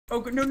Oh,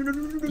 no, no, no,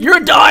 no, no.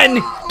 You're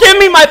done. Give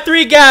me my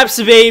 3 gaps,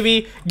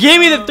 baby. Give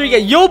me the 3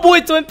 gaps. Yo,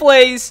 boy, Twin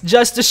plays.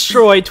 Just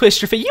destroy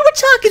Twister Fate. You were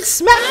talking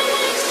smack.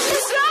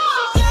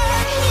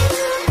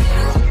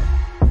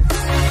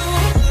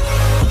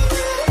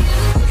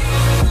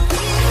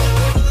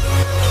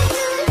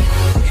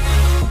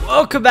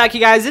 Welcome back, you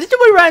guys. It's your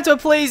boy Ryan Twin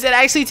Plays, and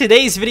actually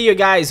today's video,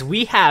 guys,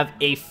 we have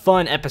a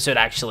fun episode.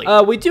 Actually,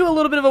 we do a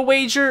little bit of a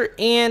wager,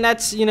 and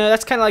that's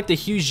kind of like the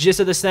huge gist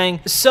of this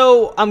thing.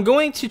 So I'm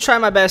going to try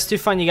my best to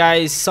find you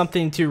guys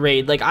something to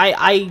raid. Like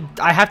I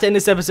have to end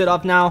this episode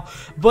off now,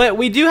 but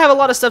we do have a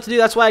lot of stuff to do.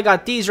 That's why I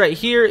got these right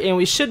here, and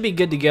we should be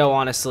good to go,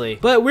 honestly.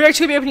 But we're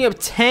actually gonna be opening up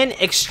 10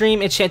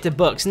 extreme enchanted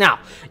books. Now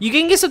you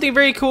can get something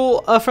very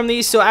cool from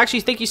these. So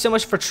actually, thank you so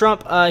much for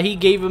Trump. He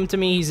gave them to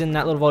me. He's in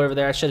that little vault over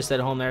there. I should have stayed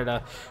at home there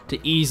to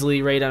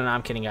easily raid on. No,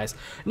 I'm kidding, guys.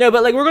 No,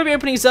 but like we're gonna be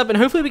opening these up, and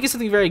hopefully we get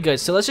something very good.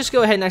 So let's just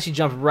go ahead and actually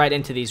jump right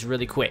into these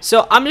really quick.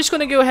 So I'm just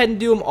gonna go ahead and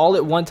do them all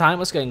at one time.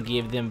 Let's go ahead and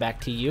give them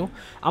back to you.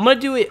 I'm gonna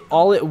do it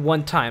all at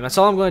one time. That's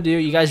all I'm gonna do.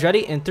 You guys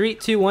ready? In 3,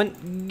 2,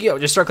 1, go.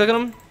 Just start clicking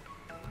them.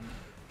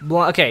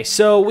 Okay,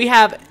 so we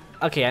have.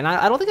 Okay, and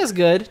I don't think that's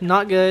good.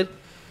 Not good.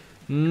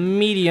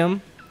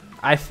 Medium.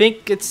 I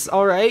think it's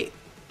all right.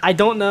 I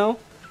don't know.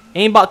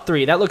 Aimbot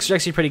 3. That looks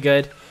actually pretty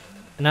good.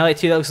 Annihilate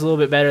 2, that looks a little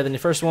bit better than the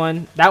first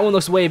one. That one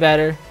looks way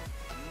better.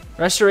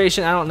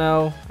 Restoration, I don't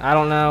know.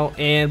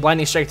 And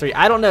Blinding Strike 3,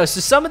 I don't know. So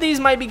some of these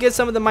might be good,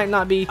 some of them might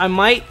not be. I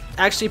might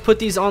actually put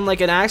these on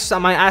like an axe. I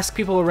might ask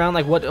people around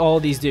like what all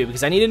of these do,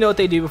 because I need to know what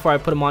they do before I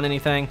put them on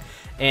anything.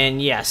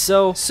 And yeah,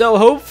 so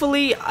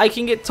hopefully I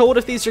can get told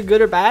if these are good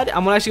or bad.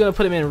 I'm actually gonna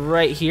put them in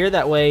right here.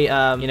 That way,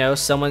 you know,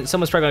 someone's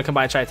probably gonna come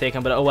by and try to take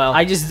them. But oh well.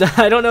 I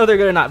don't know if they're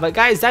good or not. But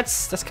guys,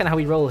 that's kind of how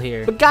we roll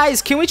here. But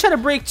guys, can we try to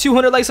break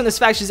 200 likes on this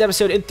Factions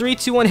episode? In 3,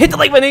 2, 1, hit the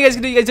like button. You guys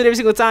can do. You guys do it every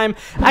single time.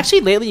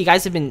 Actually, lately you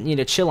guys have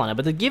been chill on it.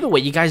 But the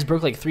giveaway, you guys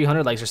broke like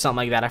 300 likes or something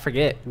like that. I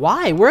forget.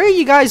 Why? Where are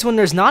you guys when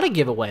there's not a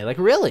giveaway? Like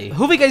really?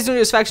 Hope you guys doing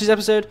this Factions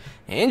episode.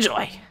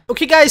 Enjoy.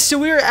 Okay, guys. So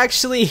we're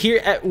actually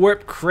here at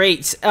Warp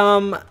Crate.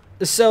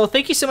 So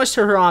thank you so much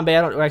to Harambe.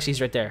 Actually,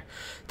 he's right there.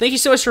 Thank you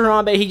so much to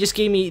Harambe. He just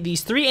gave me these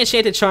 3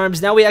 enchanted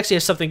charms. Now we actually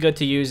have something good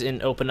to use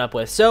and open up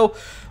with. So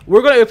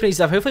we're going to open these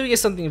up. Hopefully we get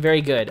something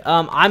very good.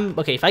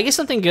 Okay, if I get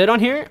something good on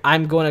here,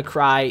 I'm going to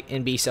cry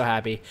and be so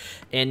happy.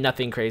 And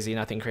nothing crazy,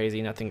 nothing.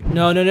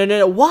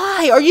 No.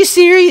 Why? Are you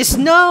serious?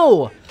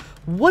 No.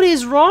 What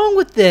is wrong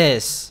with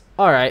this?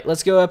 All right,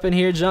 let's go up in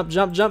here.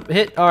 Jump,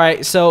 hit. All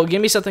right, so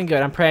give me something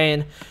good. I'm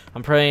praying.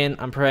 I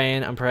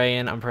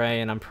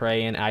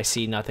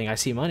see nothing. I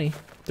see money.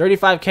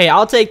 35K.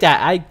 I'll take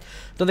that. I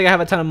don't think I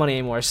have a ton of money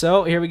anymore.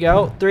 So here we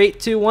go. 3,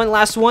 2, 1.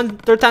 Last one.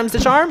 Third time's the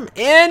charm.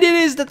 And it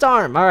is the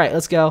charm. All right,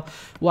 let's go.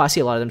 Well, I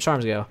see a lot of them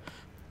charms go.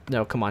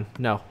 No, come on.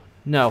 No.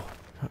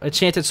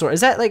 Enchanted sword.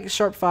 Is that like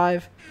sharp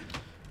 5?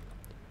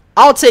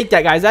 I'll take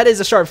that, guys. That is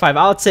a sharp 5.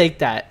 I'll take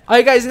that. All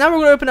right, guys. Now we're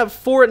going to open up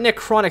 4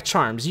 necrotic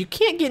charms. You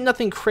can't get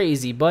nothing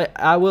crazy, but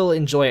I will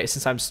enjoy it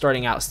since I'm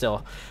starting out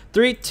still.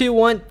 3, 2,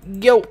 1,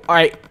 go. All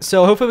right,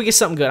 so hopefully we get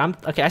something good.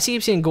 Okay, I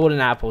keep seeing golden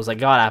apples, like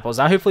god apples.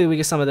 Hopefully we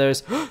get some of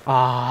those.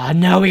 Ah,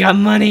 no, we got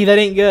money. That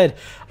ain't good.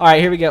 All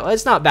right, here we go.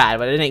 It's not bad,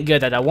 but it ain't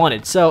good that I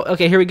wanted. So,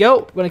 okay, here we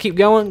go. We're gonna keep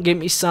going. Give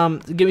me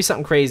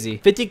something crazy.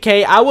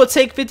 50K. I will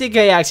take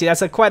 50K. Actually,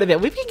 that's like quite a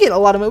bit. We've been getting a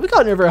lot of money. We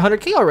got over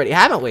 100K already,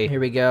 haven't we? Here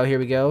we go.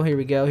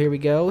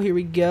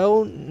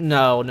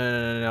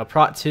 No.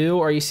 Prot 2.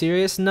 Are you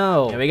serious?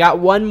 No. Okay, we got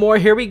one more.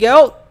 Here we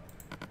go.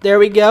 There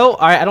we go.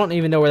 All right, I don't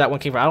even know where that one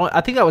came from.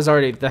 I think that was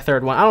already the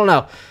 3rd one. I don't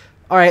know.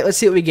 All right, let's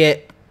see what we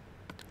get.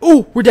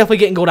 Ooh, we're definitely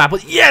getting gold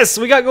apples. Yes,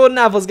 we got golden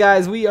apples,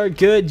 guys. We are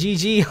good.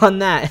 GG on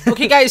that.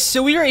 Okay, guys,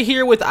 so we are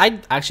here with, I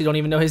actually don't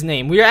even know his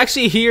name. We are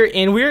actually here,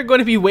 and we're going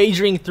to be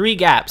wagering 3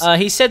 gaps.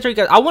 He said 3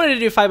 gaps. I wanted to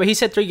do 5, but he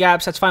said 3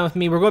 gaps. That's fine with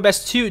me. We're going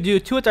best to do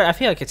 2 with our, I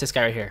feel like it's this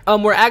guy right here.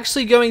 We're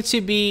actually going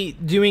to be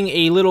doing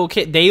a little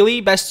kit daily,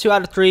 best 2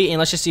 out of 3, and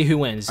let's just see who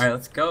wins. All right,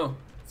 let's go.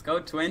 Let's go,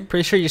 Twin.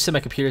 Pretty sure you said my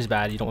computer's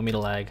bad. You don't want me to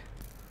lag.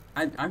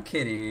 I'm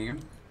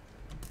kidding.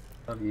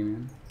 Love you,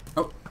 man.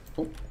 Oh.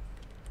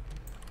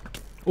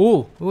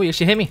 Ooh, you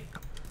should hit me.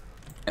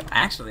 I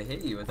actually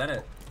hit you. Was that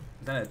a?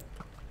 I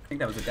think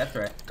that was a death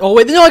threat. Oh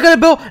wait, no, I got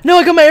a bow. No,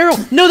 I got my arrow.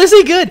 No, this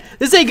ain't good.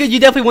 You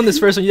definitely won this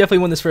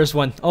first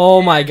one.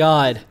 Oh my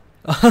god.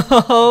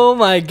 Oh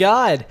my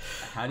god.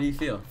 How do you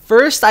feel?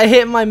 First, I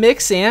hit my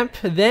mix amp.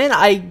 Then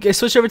I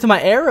switched over to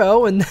my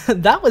arrow, and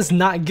that was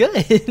not good.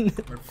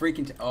 We're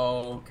freaking.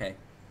 Oh, okay.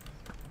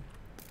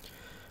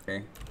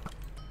 Okay.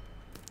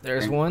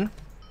 There's one.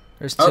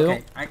 There's 2.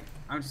 Okay,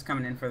 I'm just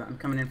coming in for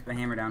the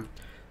hammer down.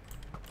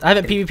 I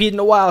haven't PvP'd in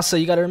a while, so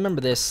you gotta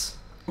remember this.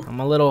 I'm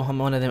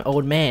one of them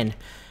old men.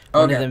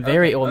 One of them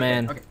very old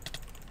men. Okay.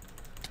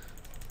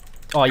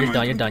 Oh, you're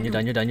done. You're done.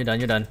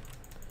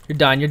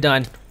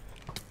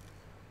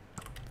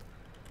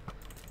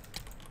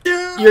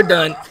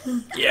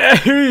 Yeah.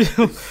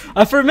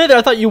 For a minute,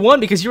 I thought you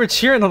won because you were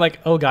cheering. I'm like,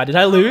 oh god, did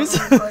I lose?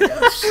 Oh my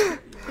gosh.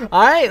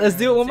 All right, let's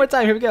do it one more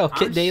time. Here we go.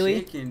 Kit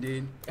daily. Shaking,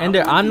 dude. And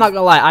I'm not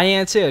gonna lie, I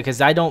am too,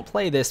 because I don't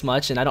play this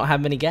much and I don't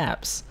have many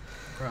gaps.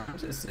 Bro, I'm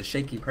just a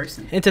shaky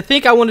person. And to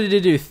think I wanted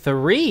to do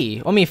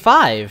 3. I mean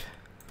 5.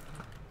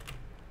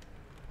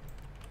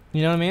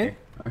 You know what I mean?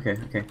 Okay.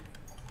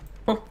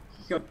 Oh,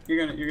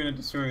 you're gonna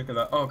destroy me with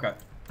that. Oh, okay.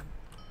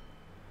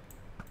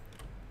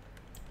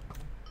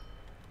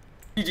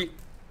 GG.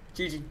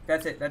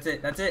 That's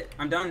it.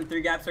 I'm done.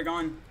 3 gaps are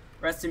gone.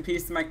 Rest in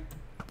peace, Mike.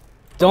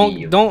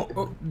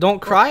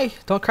 Don't cry.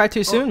 Don't cry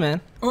too soon,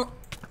 man.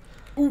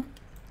 Ooh.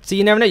 See,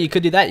 you never know. You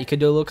could do that. You could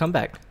do a little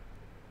comeback.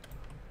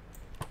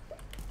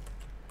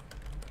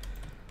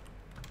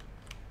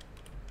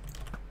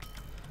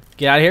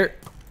 Get out of here.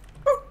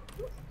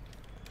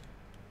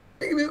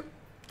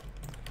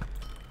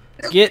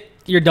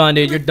 You're done,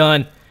 dude. You're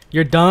done.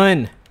 You're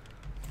done.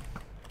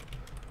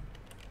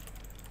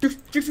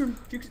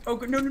 Oh,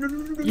 no.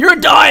 You're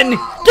done.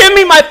 Give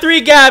me my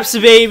 3 gaps,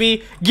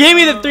 baby. Give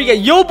me the 3 gaps.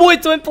 Yo, boy,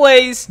 Twin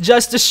Plays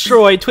just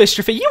destroyed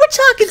Twister Fate. You were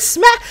talking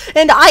smack,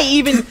 and I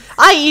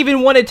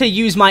even wanted to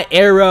use my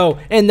arrow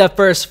in the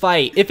first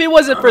fight. If it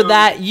wasn't for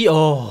that,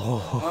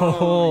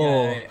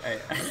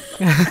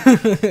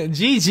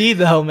 GG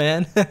though,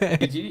 man.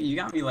 Dude, you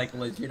got me like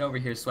legit over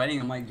here sweating.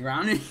 I'm like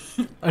drowning.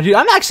 Oh, dude,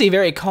 I'm actually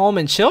very calm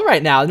and chill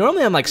right now.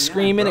 Normally I'm like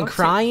screaming and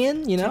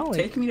crying, you know.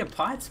 Take me to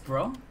pots,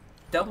 bro.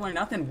 Double or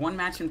nothing, 1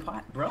 match in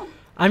pot, bro.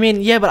 I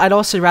mean, yeah, but I'd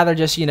also rather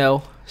just, you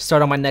know,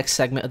 start on my next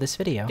segment of this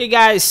video. Okay,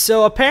 guys,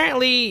 so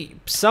apparently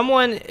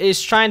someone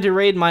is trying to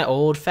raid my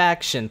old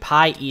faction,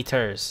 Pie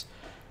Eaters.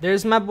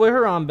 There's my boy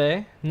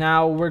Harambe.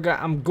 Now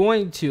I'm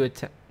going to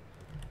attempt.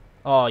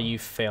 Oh, you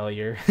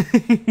failure.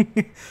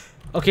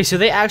 Okay, so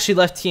they actually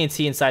left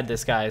TNT inside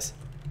this, guys.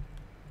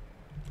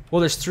 Well,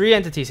 there's 3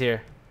 entities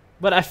here.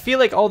 But I feel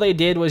like all they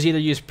did was either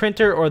use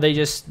printer or they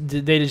just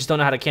don't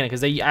know how to cannon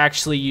because they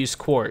actually use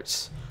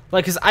quartz.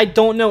 Like, because I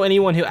don't know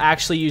anyone who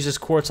actually uses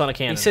quartz on a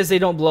cannon. He says they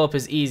don't blow up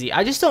as easy.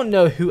 I just don't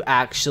know who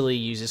actually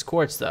uses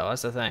quartz, though.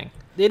 That's the thing.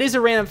 It is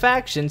a random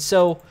faction,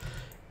 so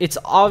it's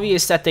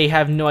obvious that they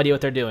have no idea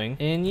what they're doing.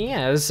 And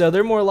yeah, so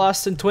they're more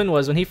lost than Twin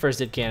was when he first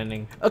did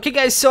cannoning. Okay,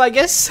 guys, so I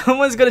guess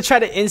someone's going to try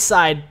to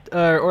inside,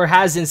 or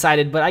has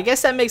insided, but I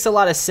guess that makes a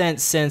lot of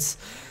sense since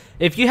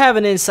if you have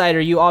an insider,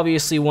 you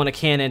obviously want a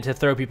cannon to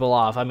throw people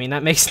off. I mean,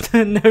 that makes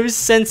no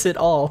sense at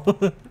all.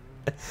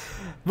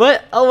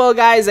 But, oh well,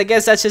 guys, I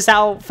guess that's just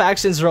how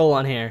factions roll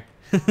on here.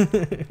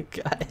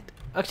 God.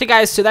 Okay,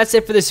 guys, so that's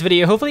it for this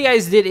video. Hopefully you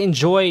guys did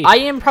enjoy. I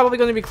am probably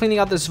going to be cleaning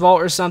out this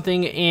vault or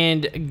something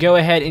and go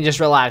ahead and just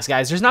relax,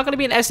 guys. There's not going to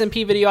be an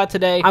SMP video out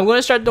today. I'm going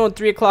to start doing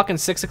 3 o'clock and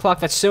 6 o'clock.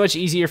 That's so much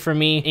easier for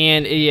me.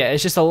 And yeah,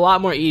 it's just a lot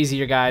more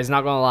easier, guys.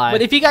 Not going to lie.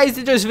 But if you guys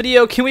did this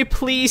video, can we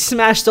please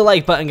smash the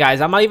like button, guys?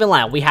 I'm not even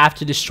lying. We have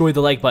to destroy the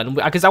like button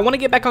because I want to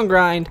get back on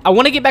grind. I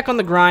want to get back on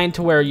the grind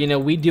to where, you know,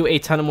 we do a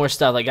ton of more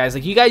stuff. Like, guys,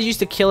 like you guys used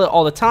to kill it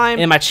all the time.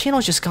 And my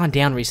channel's just gone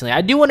down recently. I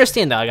do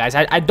understand that, guys.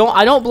 I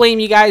don't blame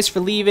you guys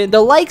for leaving.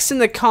 The likes in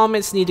the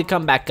comments need to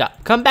come back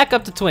up. Come back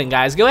up to Twin,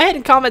 guys. Go ahead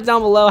and comment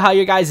down below how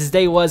your guys'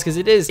 day was, because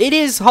it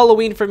is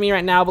Halloween for me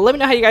right now. But let me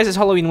know how you guys'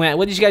 Halloween went.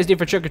 What did you guys do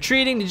for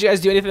trick-or-treating? Did you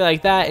guys do anything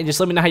like that? And just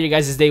let me know how your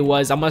guys' day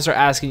was. I'm gonna start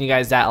asking you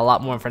guys that a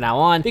lot more from now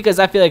on, because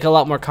I feel like a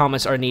lot more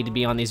comments are need to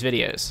be on these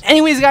videos.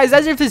 Anyways, guys,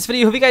 that's it for this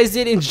video. Hope you guys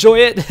did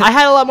enjoy it. I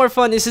had a lot more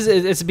fun.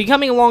 It's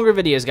becoming longer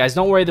videos, guys.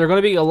 Don't worry, they're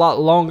gonna be a lot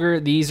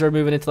longer. These are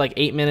moving into like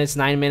 8 minutes,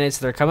 9 minutes.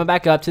 They're coming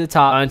back up to the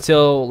top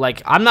until,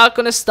 like, I'm not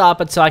gonna stop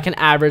until I can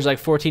average like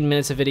 14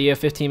 minutes of video,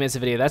 15 minutes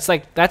of video. That's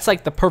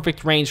like the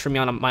perfect range for me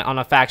on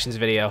a factions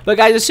video. But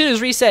guys, as soon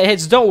as reset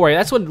hits, don't worry,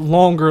 that's when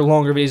longer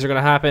videos are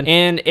gonna happen.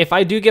 And if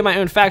I do get my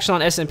own faction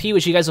on SMP,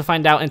 which you guys will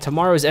find out in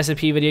tomorrow's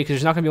SMP video, because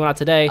there's not gonna be one out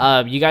today,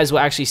 you guys will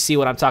actually see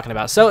what I'm talking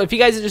about. So if you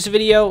guys enjoyed this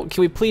video, can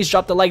we please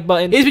drop the like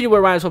button? It's been your boy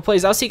Ryan Twin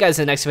Plays. I'll see you guys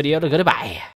in the next video. Goodbye.